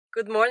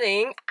Good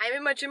morning. I'm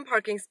in my gym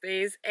parking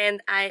space and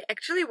I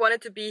actually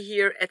wanted to be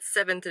here at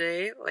 7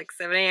 today, like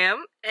 7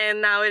 a.m. and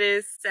now it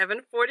is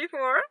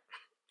 7:44.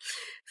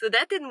 So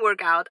that didn't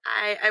work out.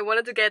 I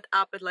wanted to get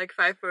up at like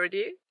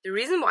 5:30. The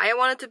reason why I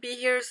wanted to be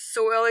here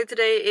so early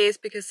today is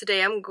because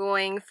today I'm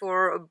going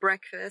for a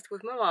breakfast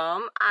with my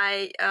mom.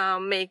 I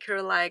make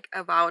her like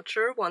a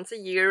voucher once a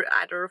year,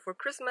 either for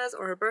Christmas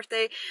or her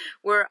birthday,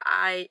 where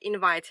I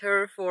invite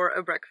her for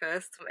a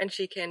breakfast and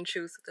she can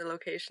choose the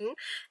location.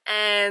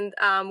 And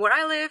where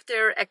I live,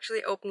 they're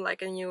actually open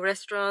like a new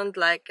restaurant,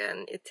 like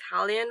an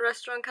Italian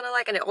restaurant kind of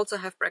like, and they also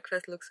have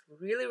breakfast. Looks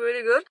really,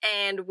 really good.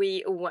 And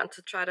we want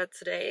to try that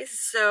today.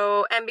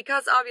 So, and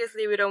because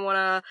obviously we don't want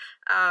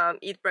to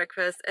eat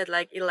breakfast at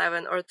like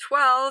 11 or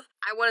 12,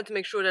 I wanted to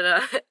make sure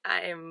that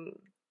I am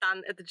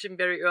done at the gym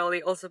very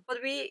early also. But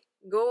we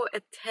go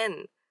at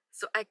 10.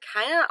 So I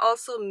kind of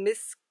also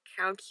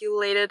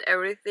miscalculated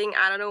everything.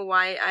 I don't know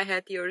why I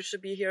had the urge to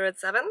be here at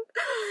 7.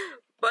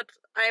 But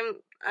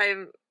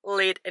I'm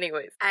late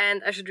anyways,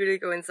 and I should really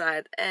go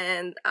inside.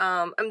 And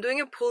I'm doing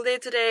a pool day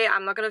today.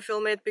 I'm not gonna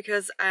film it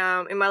because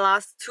in my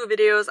last 2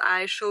 videos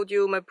I showed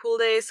you my pool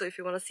day, so if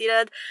you want to see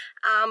that,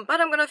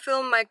 but I'm gonna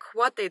film my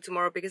quad day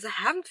tomorrow because I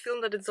haven't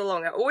filmed that in so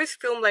long. I always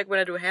film like when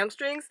I do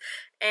hamstrings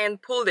and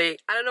pool day.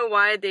 I don't know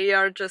why, they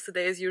are just the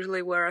days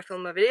usually where I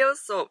film my videos.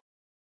 So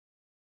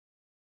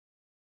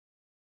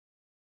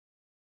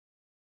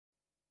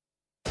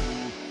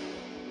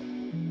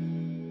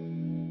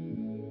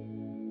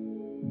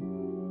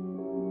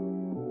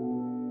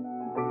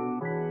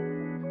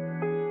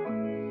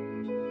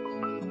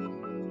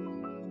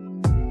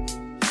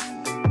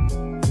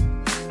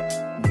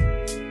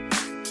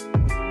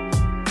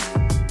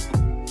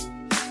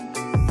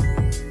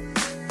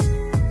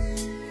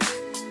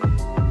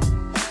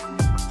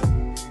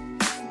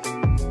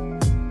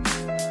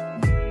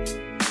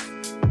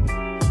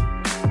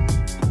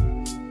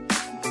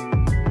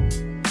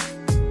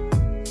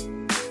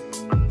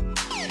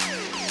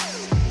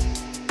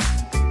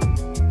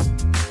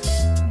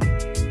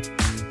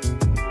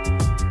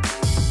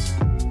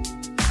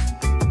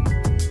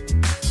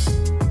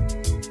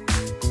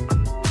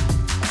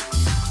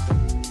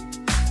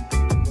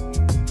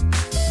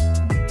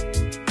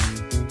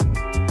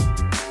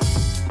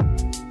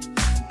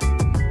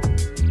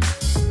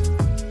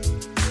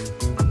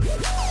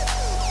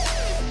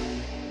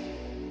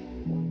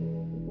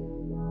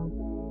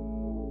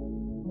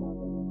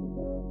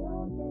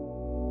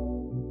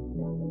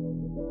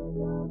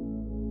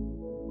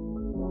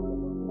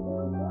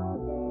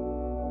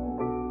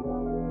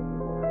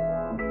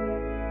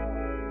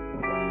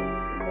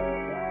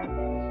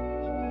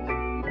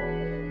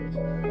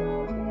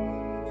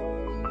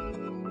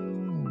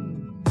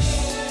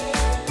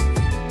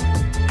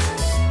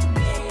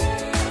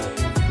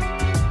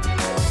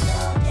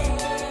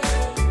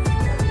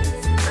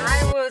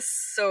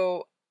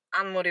so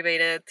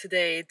unmotivated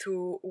today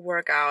to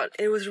work out.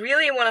 It was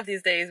really one of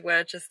these days where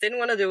I just didn't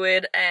want to do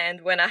it,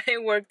 and when I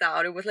worked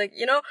out, it was like,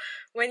 you know,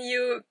 when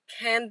you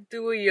can't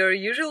do your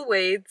usual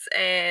weights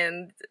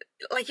and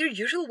like your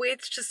usual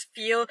weights just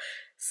feel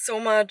so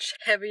much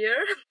heavier.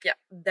 Yeah,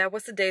 that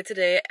was the day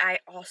today. I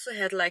also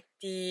had like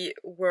the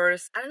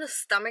worst, I don't know,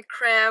 stomach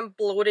cramp,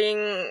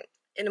 bloating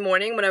in the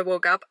morning when I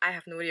woke up. I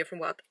have no idea from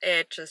what.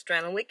 It just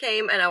randomly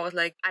came and I was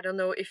like, I don't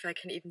know if I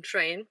can even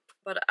train.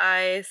 But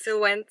I still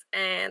went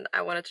and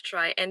I wanted to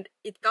try, and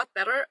it got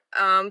better.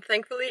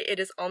 Thankfully it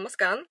is almost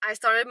gone. I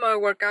started my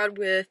workout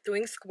with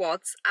doing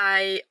squats.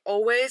 I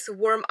always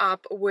warm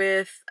up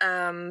with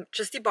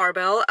just the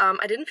barbell.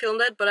 I didn't film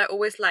that, but I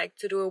always like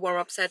to do a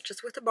warm-up set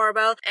just with the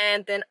barbell,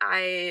 and then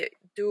I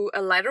do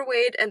a lighter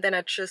weight and then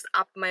I just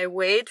up my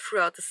weight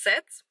throughout the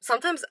sets.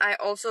 Sometimes I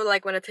also,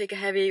 like when I take a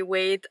heavy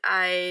weight,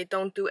 I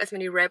don't do as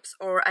many reps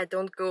or I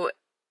don't go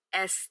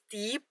as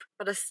steep,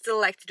 but I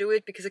still like to do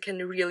it because I can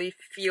really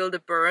feel the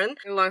burn.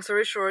 Long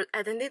story short,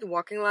 I then did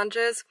walking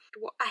lunges.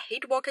 I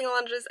hate walking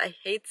lunges. I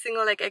hate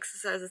single leg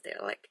exercises. They're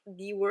like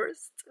the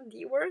worst,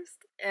 the worst.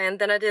 And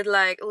then I did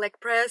like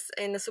leg press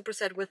in a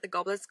superset with the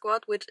goblet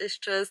squat, which is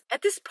just,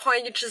 at this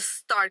point you just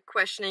start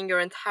questioning your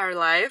entire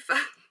life.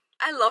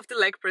 I love the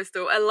leg press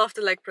though. I love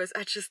the leg press.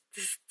 I just,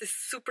 this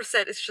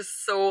superset is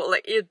just so,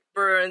 like, it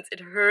burns,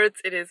 it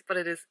hurts, it is good.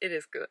 It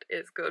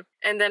is good.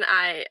 And then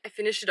I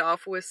finished it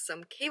off with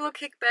some cable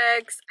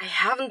kickbacks. I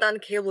haven't done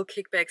cable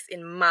kickbacks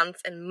in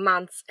months and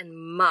months and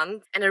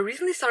months. And I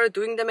recently started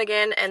doing them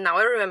again, and now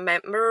I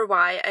remember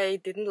why I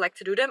didn't like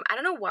to do them. I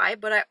don't know why,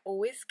 but I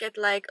always get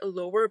like a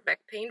lower back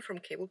pain from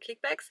cable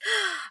kickbacks.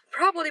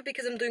 Probably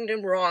because I'm doing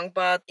them wrong,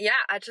 but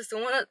yeah, I just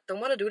don't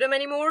wanna do them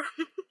anymore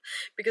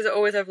because I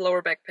always have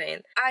lower back pain.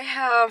 I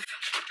have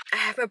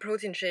my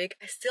protein shake.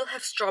 I still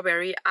have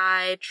strawberry.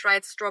 I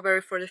tried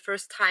strawberry for the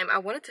first time. I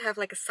wanted to have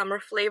like a summer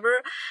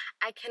flavor.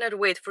 I cannot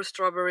wait for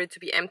strawberry to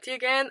be empty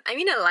again. I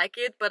mean, I like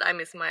it, but I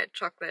miss my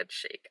chocolate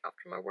shake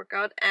after my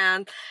workout.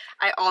 And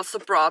I also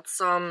brought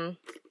some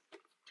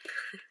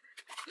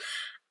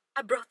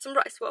I brought some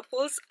rice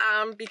waffles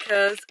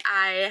because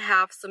I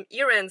have some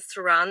errands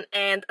to run,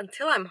 and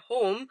until I'm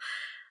home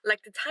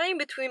like the time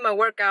between my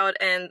workout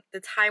and the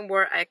time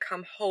where I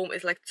come home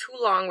is like too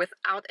long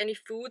without any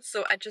food.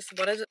 So I just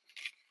wanted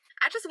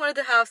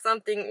to have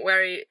something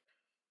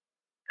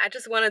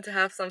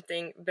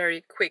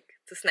very quick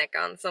to snack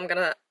on. So I'm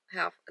gonna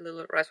have a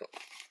little rice bowl.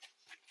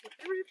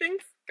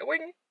 Everything's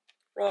going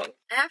wrong.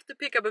 I have to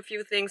pick up a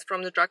few things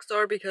from the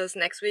drugstore because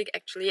next week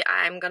actually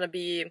I'm gonna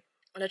be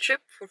on a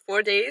trip for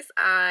 4 days.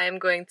 I'm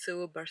going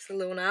to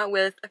Barcelona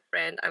with a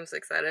friend. I'm so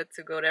excited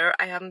to go there.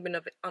 I haven't been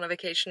on a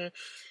vacation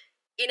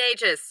in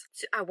ages.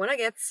 I want to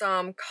get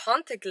some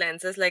contact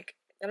lenses, like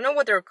I don't know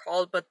what they're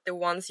called, but the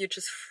ones you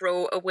just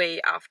throw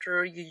away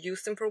after you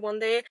use them for 1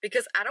 day,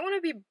 because I don't want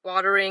to be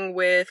bothering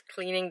with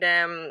cleaning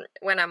them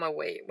when I'm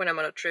away, when I'm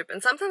on a trip.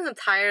 And sometimes I'm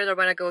tired, or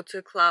when I go to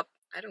a club.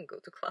 I don't go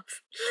to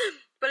clubs.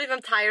 But if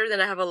I'm tired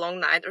and I have a long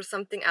night or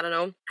something, I don't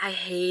know. I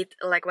hate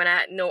like when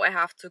I know I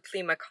have to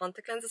clean my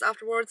contact lenses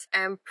afterwards,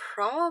 and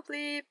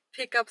probably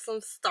pick up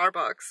some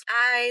Starbucks.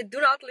 I do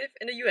not live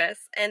in the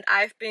US, and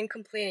I've been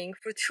complaining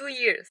for 2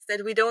 years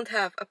that we don't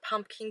have a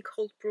pumpkin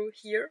cold brew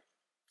here.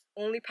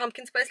 Only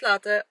pumpkin spice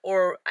latte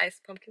or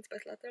iced pumpkin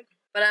spice latte.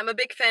 But I'm a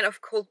big fan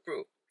of cold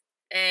brew.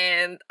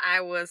 And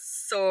I was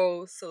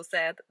so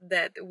sad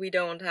that we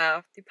don't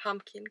have the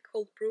pumpkin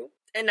cold brew.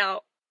 And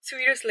now, 2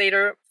 years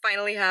later,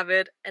 finally have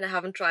it, and I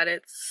haven't tried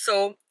it,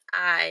 so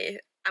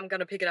I'm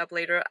gonna pick it up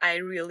later. I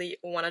really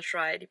want to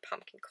try the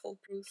pumpkin cold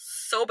brew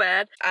so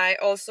bad. I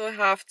also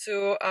have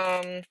to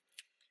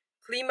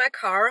clean my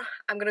car.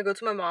 I'm gonna go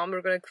to my mom.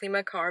 We're gonna clean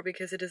my car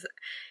because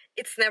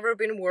it's never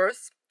been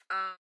worse.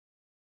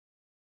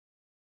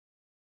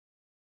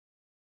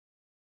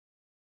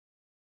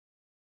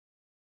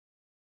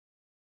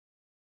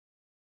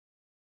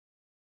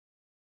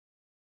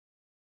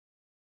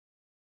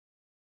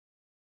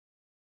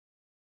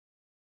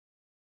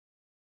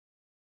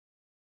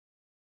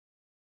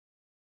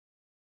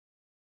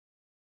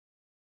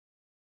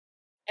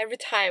 Every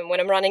time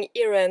when I'm running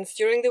errands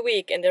during the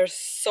week and there's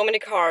so many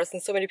cars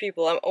and so many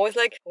people, I'm always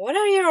like, what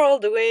are you all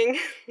doing?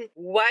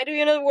 Why do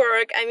you not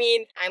work? I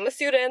mean, I'm a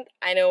student.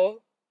 I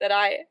know that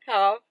I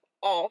have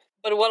off,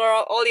 but what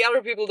are all the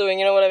other people doing?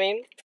 You know what I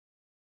mean?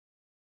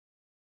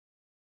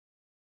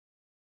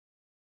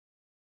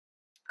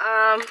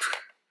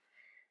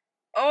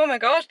 Oh my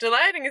gosh, the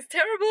lighting is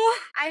terrible.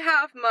 I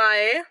have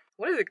my,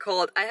 what is it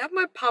called? I have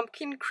my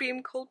pumpkin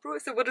cream cold brew.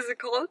 So what is it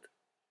called?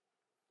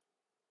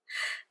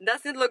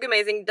 Does it look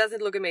amazing? Does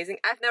it look amazing?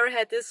 I've never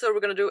had this, so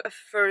we're gonna do a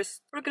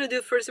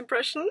first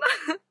impression.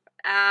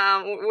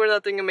 We're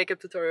not doing a makeup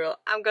tutorial.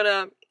 I'm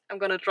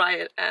gonna try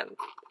it, and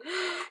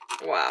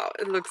wow,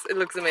 it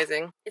looks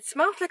amazing. It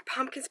smells like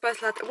pumpkin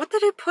spice latte. What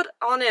did I put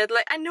on it?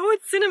 Like, I know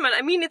it's cinnamon.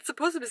 I mean, it's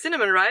supposed to be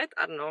cinnamon, right?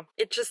 I don't know.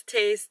 It just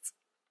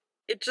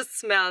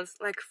smells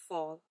like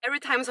fall. Every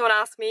time someone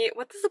asks me,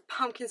 what does a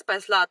pumpkin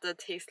spice latte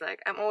taste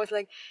like? I'm always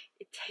like,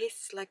 it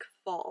tastes like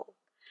fall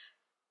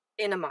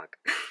in a mug.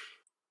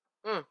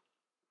 Mm.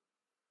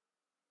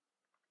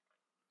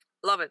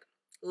 Love it.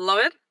 Love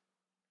it.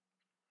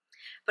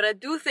 But I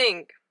do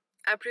think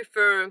I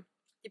prefer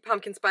the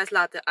pumpkin spice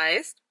latte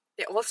iced.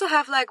 They also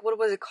have like, what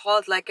was it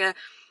called? Like a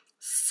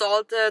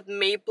salted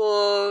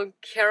maple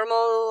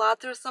caramel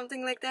latte or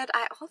something like that.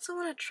 I also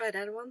want to try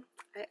that one.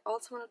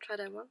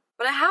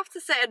 But I have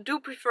to say I do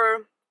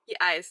prefer the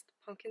iced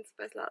pumpkin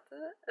spice latte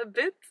a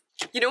bit.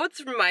 You know what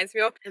this reminds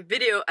me of? A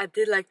video I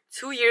did like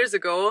 2 years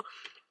ago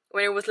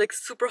when it was like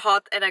super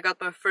hot and I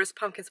got my first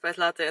pumpkin spice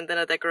latte, and then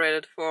I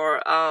decorated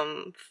for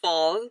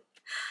fall.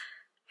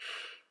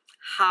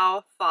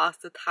 How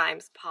fast the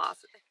times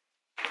pass.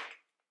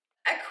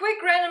 A quick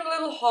random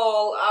little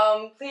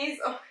haul. Please.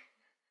 Oh,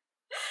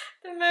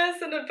 the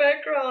mess in the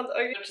background.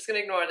 Okay, I'm just gonna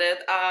ignore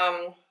that.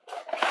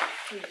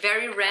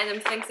 Very random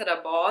things that I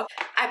bought.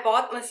 I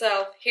bought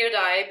myself hair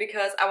dye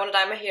because I want to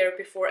dye my hair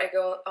before I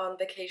go on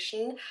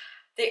vacation.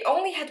 They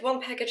only had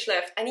 1 package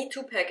left. I need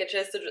 2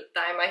 packages to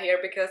dye my hair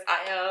because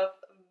I have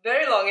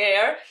very long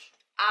hair.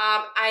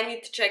 I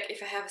need to check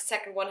if I have a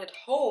second one at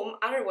home,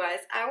 otherwise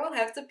I will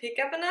have to pick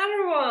up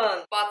another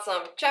one. Bought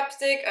some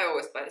chapstick, I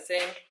always buy the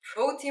same.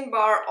 Protein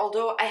bar,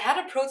 although I had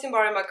a protein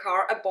bar in my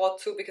car, I bought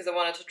 2 because I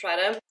wanted to try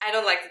them. I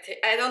don't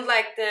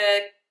like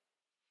the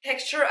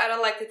texture, I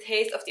don't like the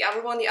taste of the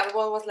other one. The other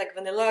one was like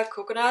vanilla,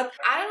 coconut.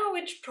 I don't know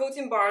which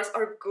protein bars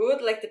are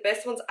good, like the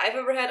best ones I've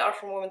ever had are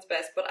from Women's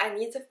Best, but I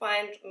need to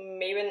find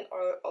maybe an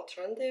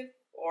alternative,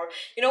 or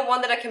you know,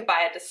 one that I can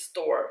buy at the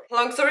store.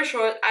 Long story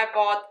short, I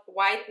bought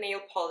white nail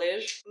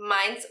polish.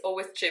 Mine's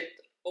always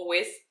chipped,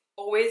 always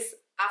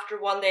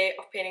after 1 day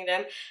of painting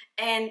them,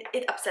 and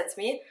it upsets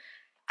me.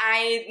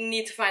 I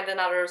need to find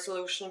another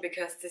solution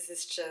because this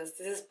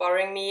is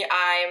bothering me.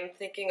 I'm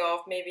thinking of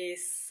maybe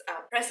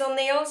press-on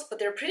nails, but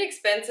they're pretty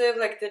expensive.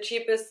 Like the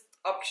cheapest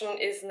option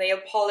is nail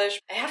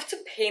polish. I have to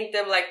paint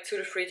them like 2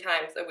 to 3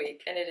 times a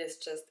week, and it is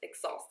just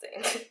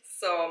exhausting.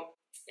 So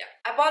yeah,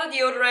 I bought a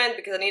deodorant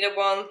because I needed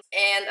one,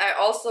 and I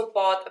also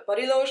bought a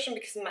body lotion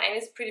because mine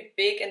is pretty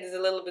big and is a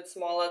little bit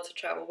smaller to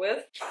travel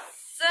with.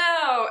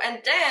 So,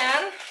 and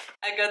then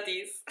I got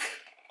these.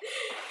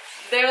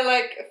 They're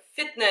like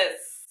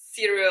fitness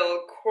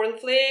cereal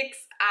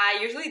cornflakes. I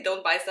usually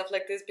don't buy stuff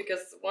like this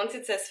because once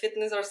it says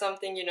fitness or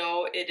something, you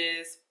know, it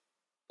is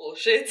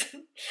bullshit.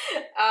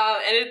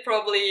 And it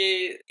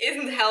probably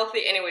isn't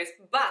healthy anyways.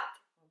 But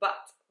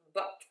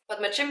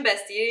my gym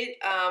bestie,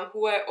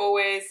 who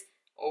I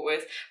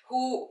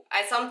who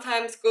I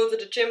sometimes go to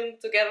the gym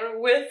together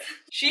with,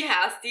 she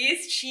has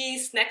these. She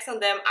snacks on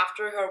them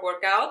after her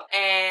workout,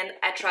 and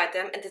I tried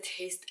them and they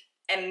taste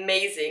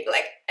amazing,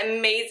 like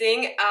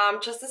amazing.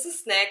 Just as a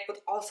snack, but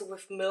also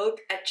with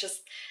milk. I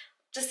just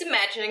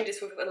imagining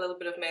this with a little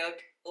bit of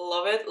milk.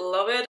 Love it,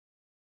 love it.